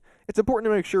cold, it's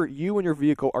important to make sure you and your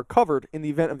vehicle are covered in the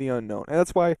event of the unknown, and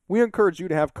that's why we encourage you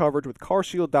to have coverage with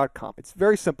CarShield.com. It's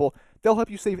very simple. They'll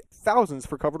help you save thousands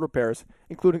for covered repairs,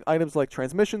 including items like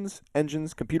transmissions,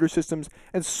 engines, computer systems,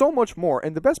 and so much more.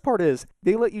 And the best part is,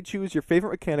 they let you choose your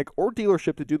favorite mechanic or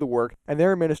dealership to do the work, and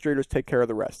their administrators take care of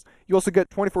the rest. You also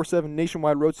get 24/7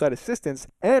 nationwide roadside assistance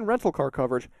and rental car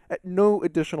coverage at no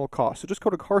additional cost. So just go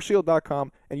to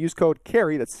carshield.com and use code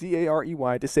CARRY, that's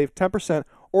CAREY, to save 10%,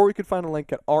 or you can find a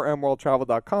link at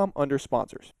rmworldtravel.com under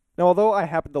sponsors. Now, although I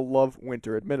happen to love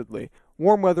winter, admittedly,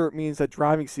 warm weather means that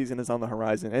driving season is on the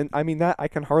horizon, and I mean that I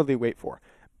can hardly wait for.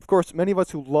 Of course, many of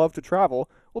us who love to travel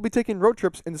will be taking road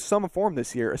trips in some form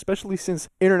this year, especially since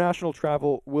international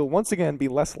travel will once again be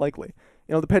less likely.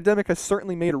 You know, the pandemic has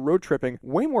certainly made road tripping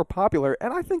way more popular,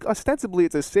 and I think ostensibly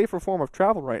it's a safer form of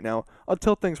travel right now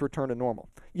until things return to normal.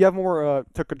 You have more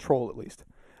to control, at least.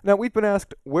 Now, we've been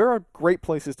asked, where are great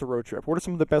places to road trip? What are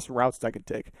some of the best routes I could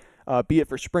take? Be it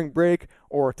for spring break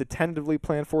or to tentatively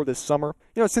plan for this summer.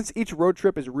 Since each road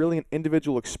trip is really an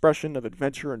individual expression of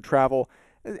adventure and travel,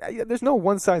 there's no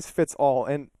one-size-fits-all,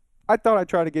 and I thought I'd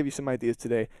try to give you some ideas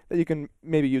today that you can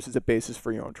maybe use as a basis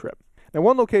for your own trip. Now,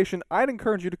 one location I'd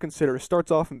encourage you to consider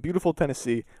starts off in beautiful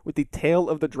Tennessee with the Tail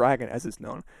of the Dragon, as it's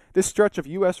known. This stretch of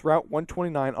U.S. Route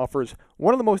 129 offers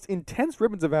one of the most intense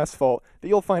ribbons of asphalt that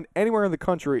you'll find anywhere in the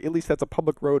country, at least that's a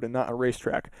public road and not a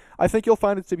racetrack. I think you'll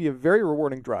find it to be a very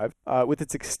rewarding drive, with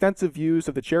its extensive views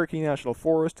of the Cherokee National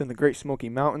Forest and the Great Smoky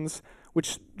Mountains,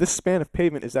 which this span of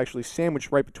pavement is actually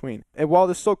sandwiched right between. And while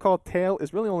this so-called tail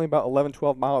is really only about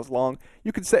 11-12 miles long,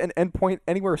 you can set an endpoint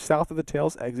anywhere south of the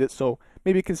tail's exit, so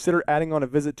maybe consider adding on a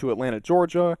visit to Atlanta,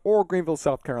 Georgia, or Greenville,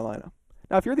 South Carolina.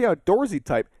 Now, if you're the outdoorsy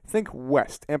type, think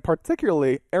west, and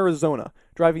particularly Arizona.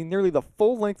 Driving nearly the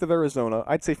full length of Arizona,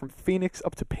 I'd say from Phoenix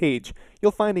up to Page,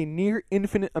 you'll find a near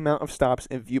infinite amount of stops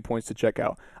and viewpoints to check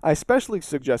out. I especially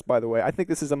suggest, by the way, I think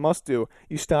this is a must-do,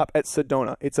 you stop at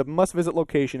Sedona. It's a must-visit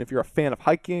location if you're a fan of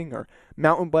hiking or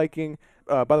mountain biking.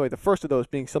 By the way, the first of those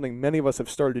being something many of us have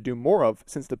started to do more of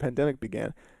since the pandemic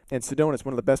began, and Sedona is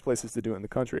one of the best places to do it in the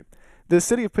country. The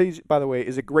city of Page, by the way,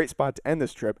 is a great spot to end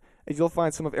this trip, as you'll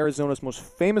find some of Arizona's most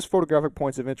famous photographic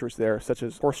points of interest there, such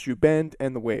as Horseshoe Bend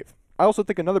and the Wave. I also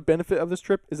think another benefit of this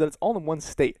trip is that it's all in one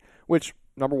state, which,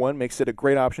 number one, makes it a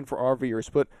great option for RVers,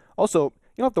 but also,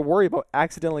 you don't have to worry about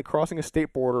accidentally crossing a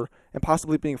state border and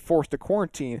possibly being forced to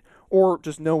quarantine, or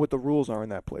just know what the rules are in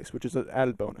that place, which is an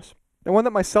added bonus. And one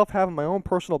that myself have on my own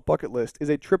personal bucket list is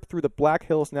a trip through the Black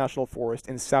Hills National Forest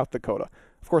in South Dakota.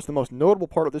 Of course, the most notable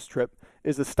part of this trip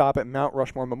is the stop at Mount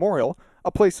Rushmore Memorial, a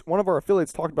place one of our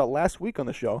affiliates talked about last week on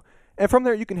the show. And from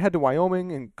there, you can head to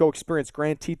Wyoming and go experience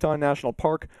Grand Teton National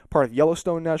Park, part of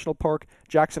Yellowstone National Park,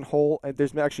 Jackson Hole, and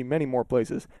there's actually many more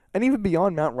places. And even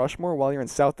beyond Mount Rushmore, while you're in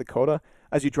South Dakota,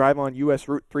 as you drive on U.S.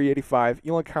 Route 385,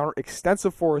 you'll encounter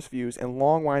extensive forest views and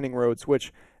long winding roads,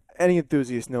 which any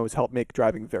enthusiast knows help make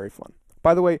driving very fun.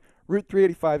 By the way, Route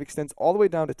 385 extends all the way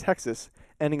down to Texas,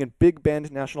 ending in Big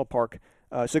Bend National Park,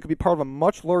 so it could be part of a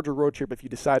much larger road trip if you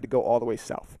decide to go all the way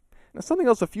south. Now, something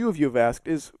else a few of you have asked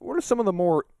is, what are some of the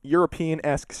more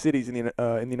European-esque cities in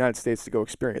the United States to go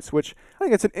experience? Which I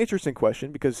think it's an interesting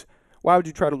question, because why would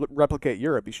you try to replicate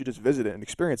Europe? You should just visit it and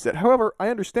experience it. However, I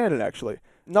understand it, actually.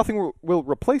 Nothing will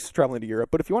replace traveling to Europe,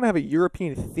 but if you want to have a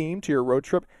European theme to your road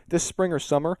trip this spring or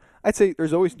summer, I'd say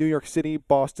there's always New York City,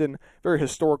 Boston, very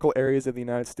historical areas of the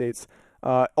United States.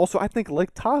 Also, I think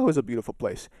Lake Tahoe is a beautiful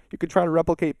place. You could try to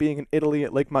replicate being in Italy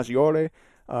at Lake Maggiore.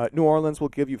 New Orleans will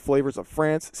give you flavors of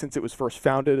France, since it was first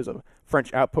founded as a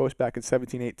French outpost back in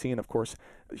 1718. Of course,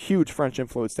 huge French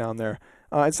influence down there.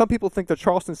 And some people think the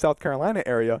Charleston, South Carolina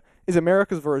area is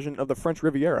America's version of the French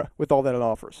Riviera with all that it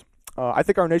offers. I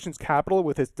think our nation's capital,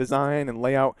 with its design and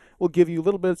layout, will give you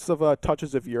little bits of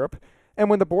touches of Europe. And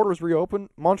when the borders reopen,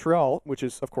 Montreal, which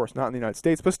is, of course, not in the United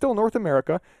States, but still North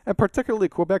America, and particularly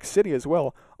Quebec City as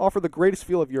well, offer the greatest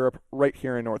feel of Europe right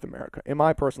here in North America, in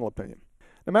my personal opinion.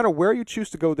 No matter where you choose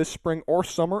to go this spring or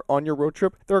summer on your road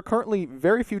trip, there are currently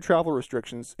very few travel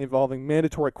restrictions involving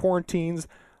mandatory quarantines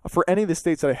for any of the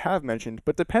states that I have mentioned,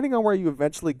 but depending on where you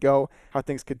eventually go, how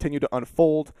things continue to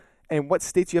unfold, and what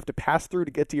states you have to pass through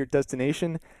to get to your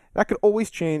destination, that could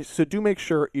always change, so do make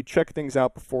sure you check things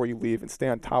out before you leave and stay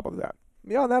on top of that.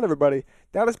 Beyond that, everybody,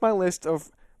 that is my list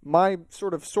of my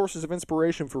sort of sources of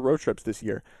inspiration for road trips this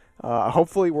year.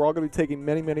 Hopefully, we're all going to be taking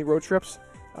many, many road trips.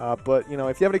 But, if you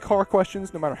have any car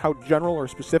questions, no matter how general or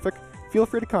specific, feel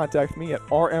free to contact me at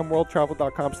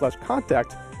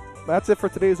rmworldtravel.com/contact. That's it for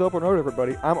today's Open Road,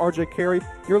 everybody. I'm RJ Carey.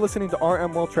 You're listening to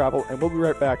RM World Travel, and we'll be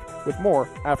right back with more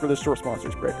after this short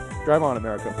sponsors break. Drive on,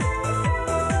 America.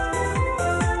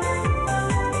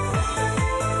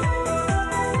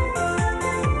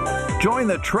 Join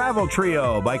the Travel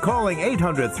Trio by calling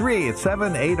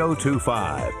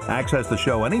 800-387-8025. Access the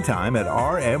show anytime at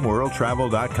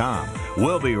rmworldtravel.com.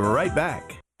 We'll be right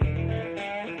back.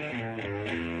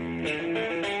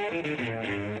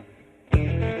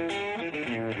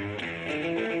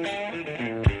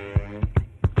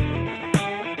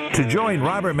 To join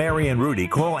Robert, Mary, and Rudy,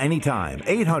 call anytime,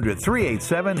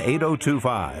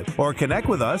 800-387-8025, or connect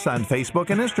with us on Facebook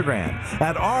and Instagram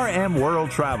at RM World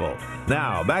Travel.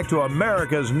 Now, back to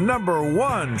America's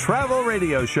 #1 travel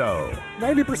radio show.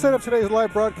 90% of today's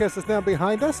live broadcast is now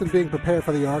behind us and being prepared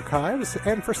for the archives,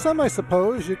 and for some, I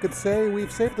suppose, you could say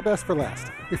we've saved the best for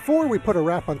last. Before we put a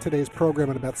wrap on today's program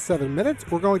in about 7 minutes,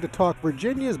 we're going to talk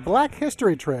Virginia's Black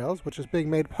History Trails, which is being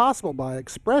made possible by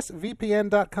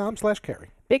ExpressVPN.com/Carey.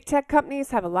 Big tech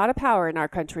companies have a lot of power in our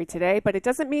country today, but it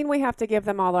doesn't mean we have to give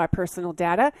them all our personal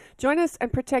data. Join us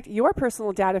and protect your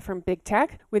personal data from big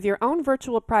tech with your own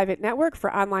virtual private network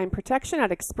for online protection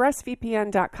at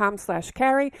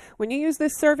expressvpn.com/carry. When you use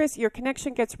this service, your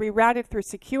connection gets rerouted through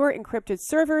secure encrypted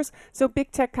servers so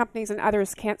big tech companies and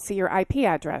others can't see your IP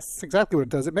address. That's exactly what it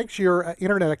does. It makes your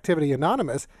internet activity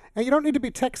anonymous, and you don't need to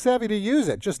be tech savvy to use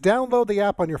it. Just download the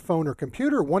app on your phone or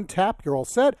computer. One tap, you're all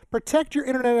set. Protect your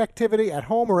internet activity at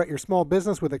home or at your small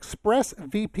business with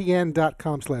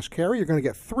expressvpn.com/carry. You're going to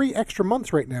get 3 extra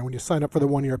months right now when you sign up for the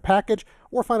 1-year package,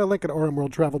 or find a link at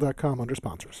rmworldtravel.com under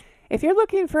sponsors. If you're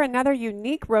looking for another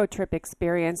unique road trip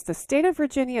experience, the state of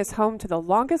Virginia is home to the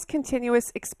longest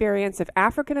continuous experience of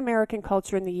African American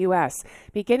culture in the U.S.,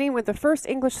 beginning with the first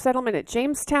English settlement at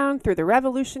Jamestown through the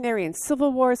Revolutionary and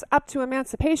Civil Wars up to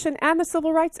Emancipation and the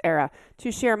Civil Rights era. To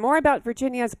share more about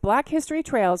Virginia's Black History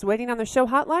Trails, waiting on the show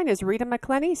hotline is Rita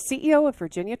McClenny, CEO of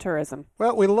Virginia Tourism.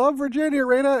 Well, we love Virginia,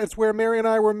 Rita. It's where Mary and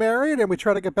I were married, and we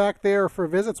try to get back there for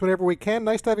visits whenever we can.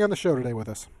 Nice to have you on the show today with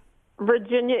us.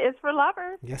 Virginia is for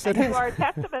lovers. Yes, it is. You are a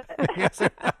testament. Yes.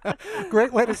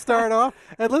 Great way to start off.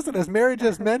 And listen, as Mary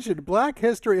just mentioned, Black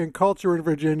history and culture in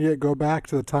Virginia go back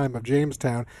to the time of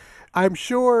Jamestown. I'm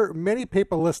sure many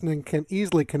people listening can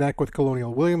easily connect with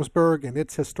Colonial Williamsburg and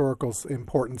its historical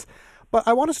importance. But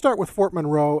I want to start with Fort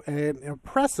Monroe, an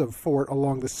impressive fort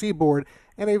along the seaboard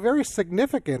and a very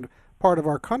significant part of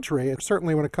our country,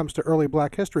 certainly when it comes to early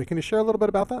Black history. Can you share a little bit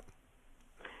about that?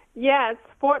 Yes,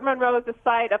 Fort Monroe is the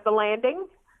site of the landing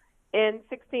in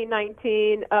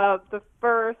 1619 of the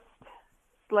first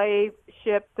slave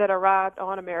ship that arrived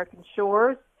on American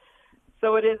shores.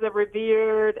 So it is a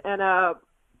revered and a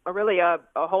really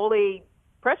holy,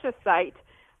 precious site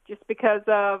just because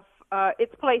of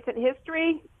its place in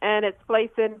history and its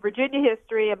place in Virginia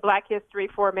history and Black history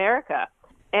for America.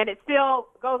 And it still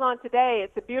goes on today.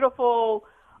 It's a beautiful,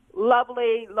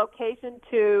 lovely location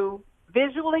to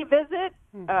visually visit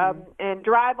and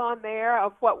drive on there.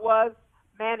 Of what was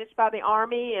managed by the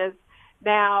Army is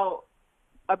now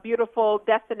a beautiful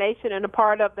destination and a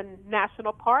part of the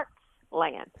National Parks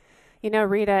land. You know,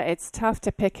 Rita, it's tough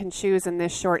to pick and choose in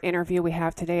this short interview we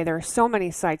have today. There are so many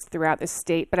sites throughout the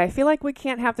state, but I feel like we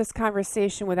can't have this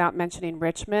conversation without mentioning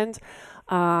Richmond.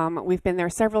 We've been there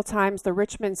several times. The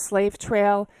Richmond Slave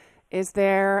Trail is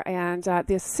there, and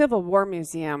the Civil War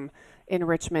Museum in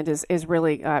Richmond is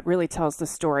really tells the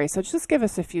story. So just give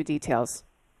us a few details.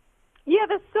 Yeah,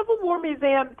 the Civil War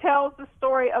Museum tells the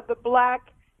story of the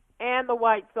black and the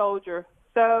white soldier.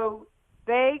 So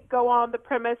they go on the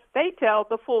premise, they tell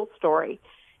the full story.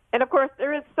 And of course,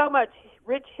 there is so much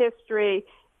rich history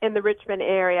in the Richmond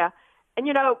area. And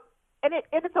you know, and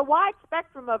it's a wide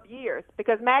spectrum of years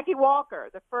because Maggie Walker,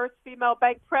 the first female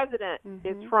bank president,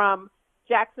 is from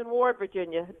Jackson Ward,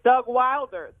 Virginia. Doug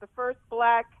Wilder, the first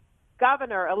black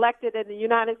governor elected in the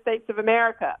United States of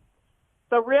America.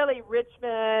 So really,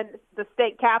 Richmond, the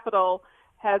state capital,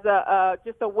 has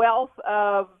just a wealth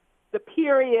of the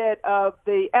period of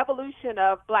the evolution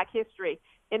of Black history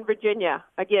in Virginia,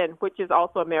 again, which is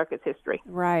also America's history.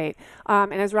 Right.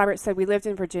 And as Robert said, we lived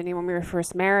in Virginia when we were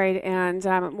first married. And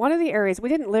one of the areas, we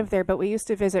didn't live there, but we used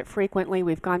to visit frequently.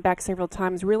 We've gone back several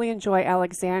times, really enjoy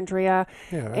Alexandria.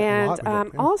 And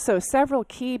also several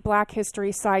key Black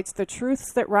history sites. The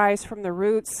Truths That Rise from the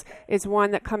Roots is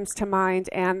one that comes to mind,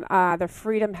 and the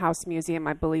Freedom House Museum,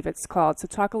 I believe it's called. So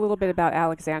talk a little bit about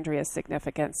Alexandria's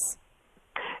significance.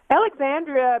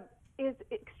 Alexandria is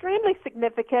extremely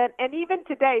significant, and even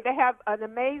today they have an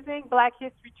amazing Black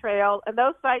History Trail, and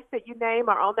those sites that you name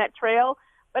are on that trail,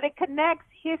 but it connects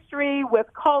history with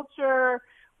culture,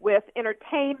 with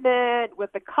entertainment,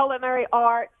 with the culinary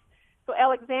arts. So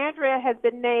Alexandria has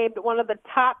been named one of the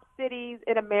top cities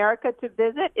in America to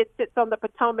visit. It sits on the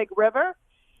Potomac River.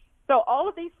 So all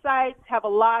of these sites have a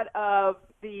lot of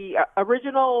the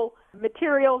original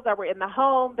materials that were in the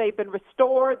home. They've been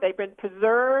restored. They've been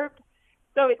preserved.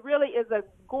 So it really is a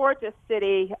gorgeous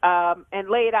city and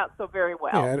laid out so very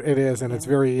well. Yeah, it is, and it's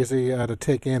very easy to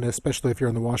take in, especially if you're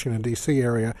in the Washington, D.C.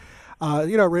 area.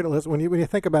 You know, Rita, when you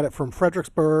think about it, from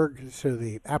Fredericksburg to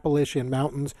the Appalachian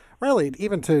Mountains, really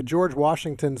even to George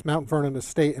Washington's Mount Vernon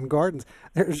Estate and Gardens,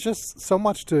 there's just so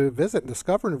much to visit and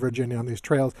discover in Virginia on these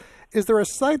trails. Is there a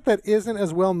site that isn't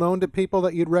as well known to people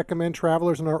that you'd recommend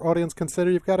travelers in our audience consider?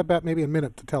 You've got about maybe a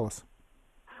minute to tell us.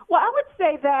 Well, I would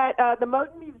say that the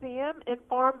Moton Museum in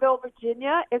Farmville,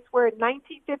 Virginia, is where in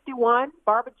 1951,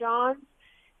 Barbara Johns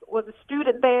was a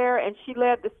student there, and she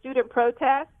led the student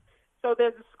protest. So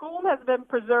the school has been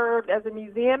preserved as a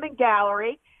museum and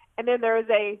gallery, and then there is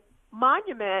a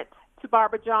monument to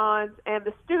Barbara Johns and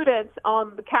the students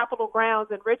on the Capitol grounds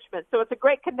in Richmond. So it's a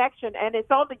great connection, and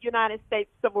it's on the United States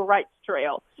Civil Rights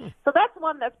Trail. So that's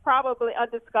one that's probably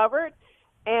undiscovered.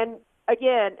 And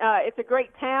again, it's a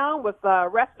great town with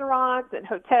restaurants and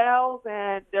hotels,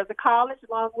 and there's a college,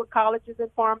 Longwood Colleges in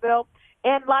Farmville,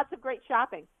 and lots of great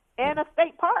shopping. And a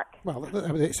state park. Well,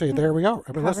 so there we go.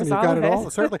 I mean, listen, you've got it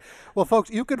all, certainly. Well, folks,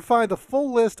 you can find the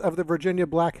full list of the Virginia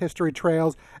Black History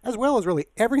Trails, as well as really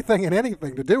everything and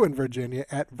anything to do in Virginia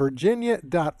at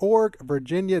virginia.org,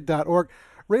 virginia.org.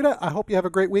 Rita, I hope you have a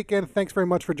great weekend. Thanks very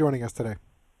much for joining us today.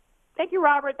 Thank you,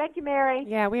 Robert. Thank you, Mary.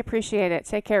 Yeah, we appreciate it.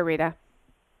 Take care, Rita.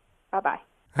 Bye-bye.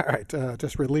 All right,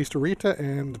 just released Rita,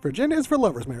 and Virginia is for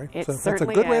lovers, Mary. It so that's a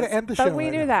certainly good way is. to end the So show. we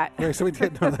right knew now. that. Yeah, so we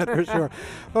did know that for sure.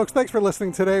 Folks, thanks for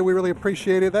listening today. We really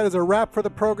appreciate it. That is a wrap for the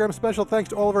program. Special thanks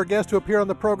to all of our guests who appeared on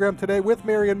the program today with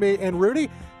Mary and me and Rudy.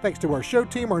 Thanks to our show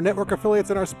team, our network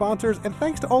affiliates, and our sponsors. And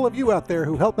thanks to all of you out there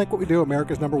who help make what we do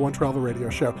America's #1 travel radio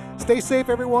show. Stay safe,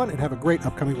 everyone, and have a great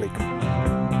upcoming week.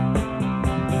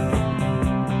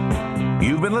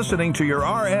 You've been listening to your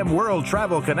RM World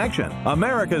Travel Connection,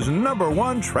 America's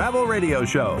 #1 travel radio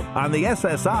show on the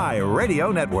SSI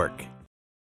Radio Network.